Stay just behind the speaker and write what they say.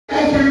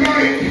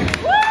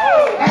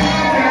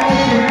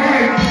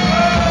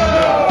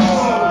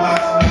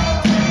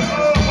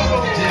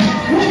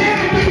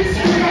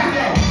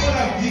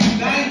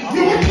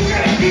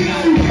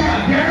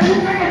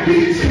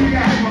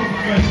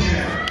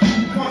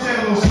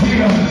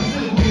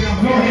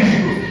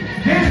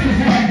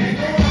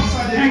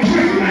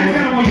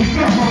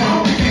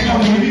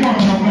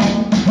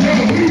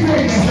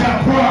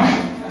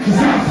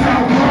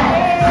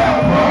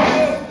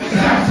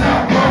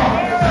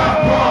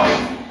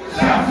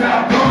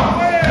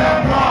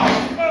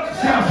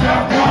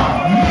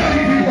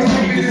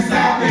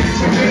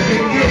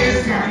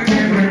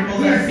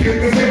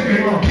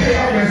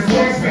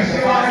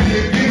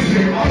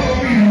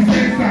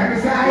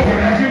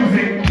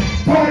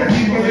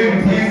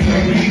in place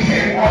of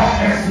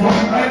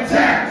KRS-One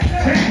attack.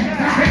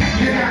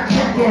 Then I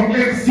jump on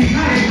MC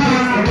and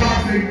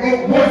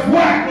what's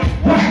what?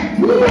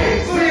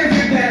 Says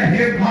it that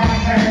hip-hop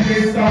had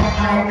been start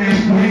out in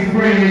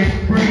break.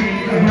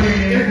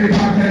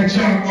 Everybody that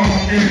jump on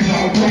in the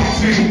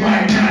Bronx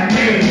right now.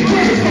 Hey,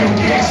 South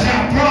Bronx,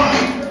 South Bronx,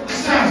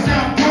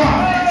 South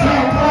Bronx,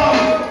 South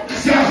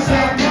Bronx,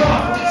 South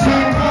Bronx,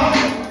 South Bronx,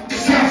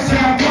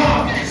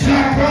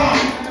 South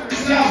Bronx,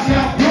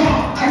 South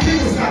Bronx. I think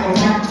it's got a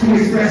lot to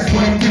express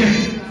one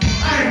thing.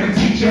 I am a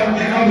teacher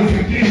and others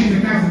beginning to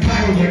announce the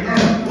titles and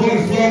earn what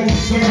is well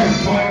deserved,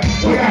 but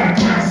without a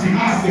crown, see,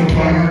 I still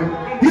burn.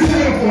 You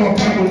set up for a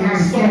pebble, not a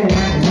stone like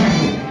a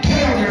rebel.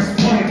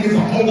 KRS-One is a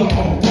holder of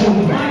a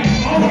roller.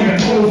 Only an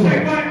old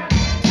way.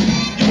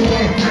 You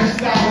want a fresh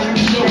style, let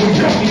me show you,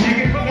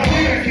 nigga. Now we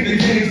back in the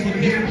days when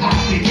hip-hop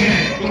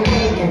began. The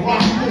road, the rock,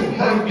 who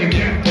hurt and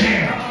get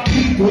down.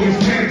 B-boys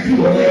ran to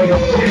a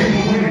little kid,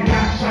 but when it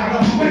got shot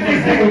up, when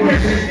they were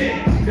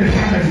resistant. The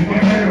time that you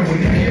went better when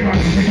you hear about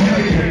the thing,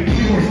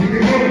 you were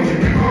sticking over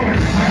with the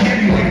comments. Like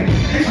anyway,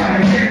 they try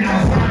to get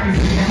outside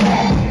and see the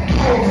wrong.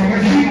 Over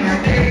when you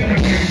got paid and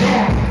get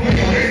gone. When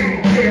you're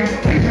ready,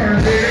 they turn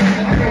there.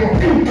 I know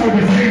a few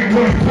understand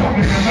what I'm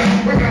talking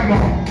about. Remember,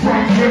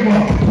 Bronx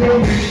River,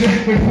 rolling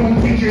shit with cool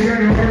teachers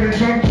and a running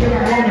jump shit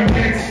out on the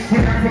mix.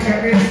 When I put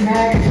that in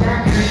small, was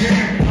rocking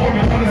again. On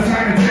the other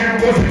side of town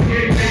was a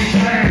kid named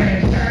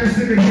Flash. Paris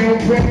in the Joe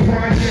Brook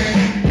Project.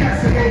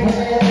 Casting over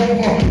all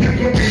over. You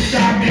couldn't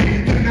stop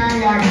me. The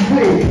 9-line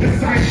crew, the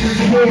Cypress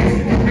Boys,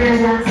 the real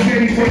rock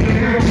city from the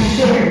mountain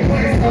soil.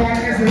 Place hard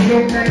as a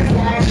look at his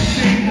wild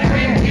shit. I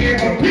didn't hear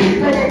a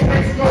beat from a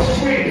place go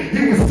swing.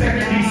 It was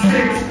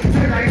 76 to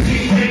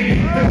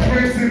 1980. The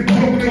trends in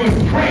Brooklyn was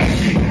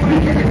crazy. You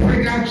couldn't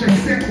bring out your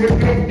set with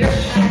no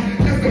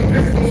just the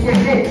pistols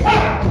with no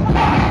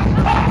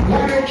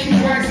Why don't you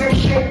rise up,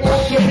 show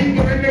off the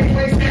people in the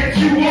place that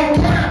you want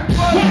to rap?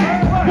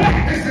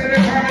 Instead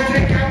of trying to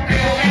take out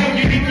LL,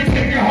 you need to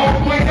take your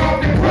whole place off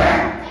the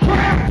ground.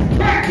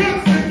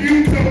 Cause if you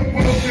don't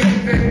Wilson,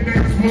 then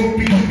next will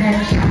be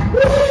gunshot.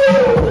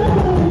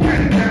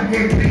 And that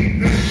would be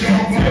the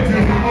job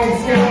until the whole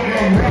squad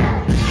of rock.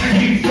 And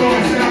he's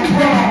going South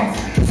Bronx,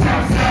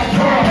 South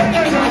Bronx,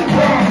 South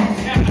Bronx,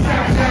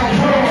 South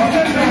Bronx,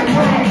 South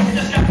Bronx,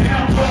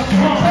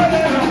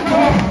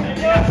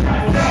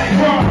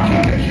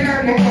 Keep the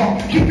camera up,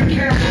 keep the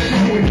camera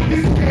going.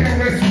 This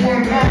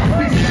KRS-One live,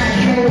 freestyle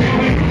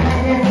flowing.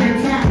 I'm off the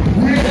top,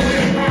 real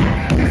hip-hop.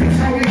 This is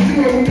how we do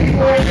it when we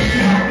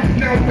organize.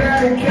 Now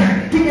battle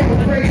cat, you never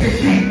play the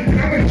beat. And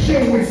I'ma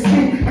chill with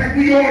Snoop like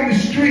we on the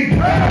street.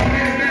 Man,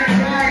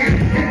 lying,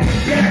 hit the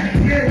back.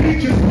 Man, we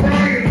just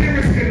crying.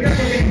 Lyrics can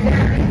never be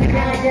whack. We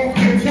live off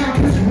the top,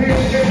 it's real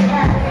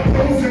hip-hop.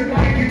 Those that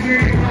like it,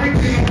 man, like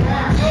it a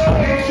lot.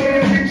 Make sure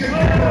you get your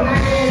camera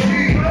right on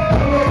me.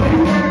 You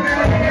run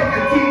out of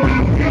the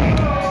DVD.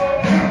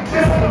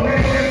 This is the way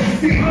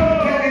MC.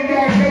 Letting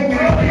y'all know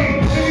what it be.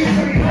 Let me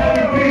tell you how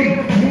it be.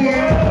 1,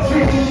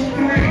 2,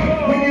 3.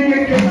 When you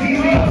make your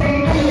DVD,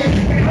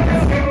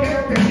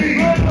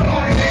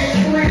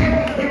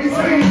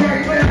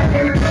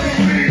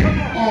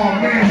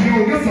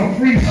 this a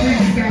free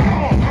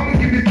freestyle. I'ma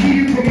give it to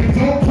you from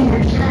adult to a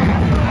child.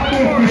 I'm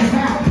off the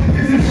top.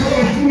 This is how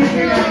I do it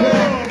when I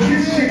walk.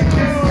 This shit just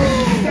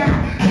doesn't stop.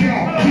 Yo,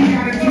 we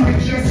gotta do it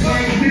just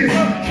like this.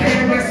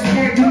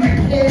 KRS-One, you can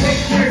call up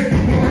Chris.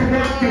 When I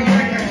rock the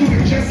mic, I do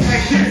it just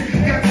like this.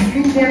 Got the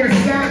Snoop on the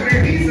side,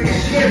 man, he's in a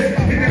bliss.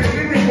 And that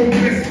lyrical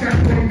list back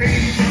from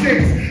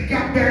 86.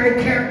 Got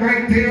Battle Cat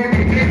right there on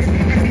the mix.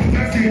 As he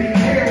does it,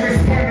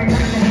 KRS-One, I'm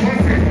like a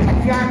buzzing. I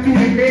fly through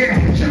the air,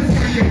 just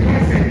like a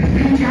buzzing.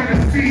 You gotta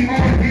see, oh,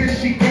 here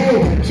she go.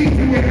 She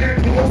doing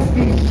that old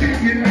school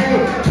shit, you know.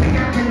 She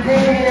got to go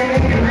all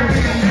over around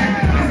the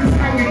map. This is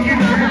how we get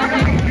down, how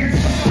we get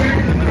sweat.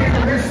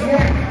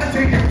 KRS-One, I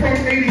take it from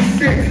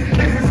 86.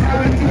 This is how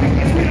we do it,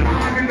 cause we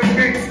live in the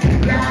mix.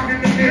 Live in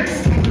the mix,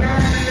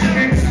 live in the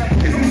mix.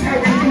 This is how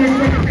we do it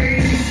from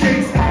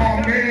 86.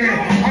 Oh man,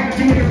 I'm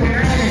doing it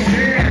without a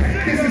man.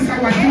 This is how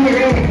I do it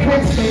all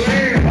across the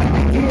land.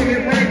 I'm doing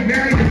it right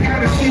now, you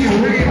gotta see the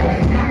real.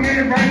 My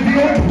man right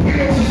here on the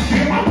wheels is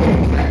still. I'm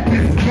gonna let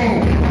this go.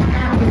 I'm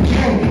out the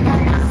show.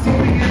 I'm not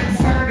zodiac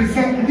sign is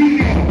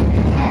unreal.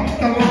 I'm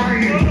the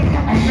lion.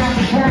 I'm not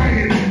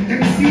trying.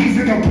 MCs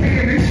in a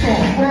band, they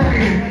start crying.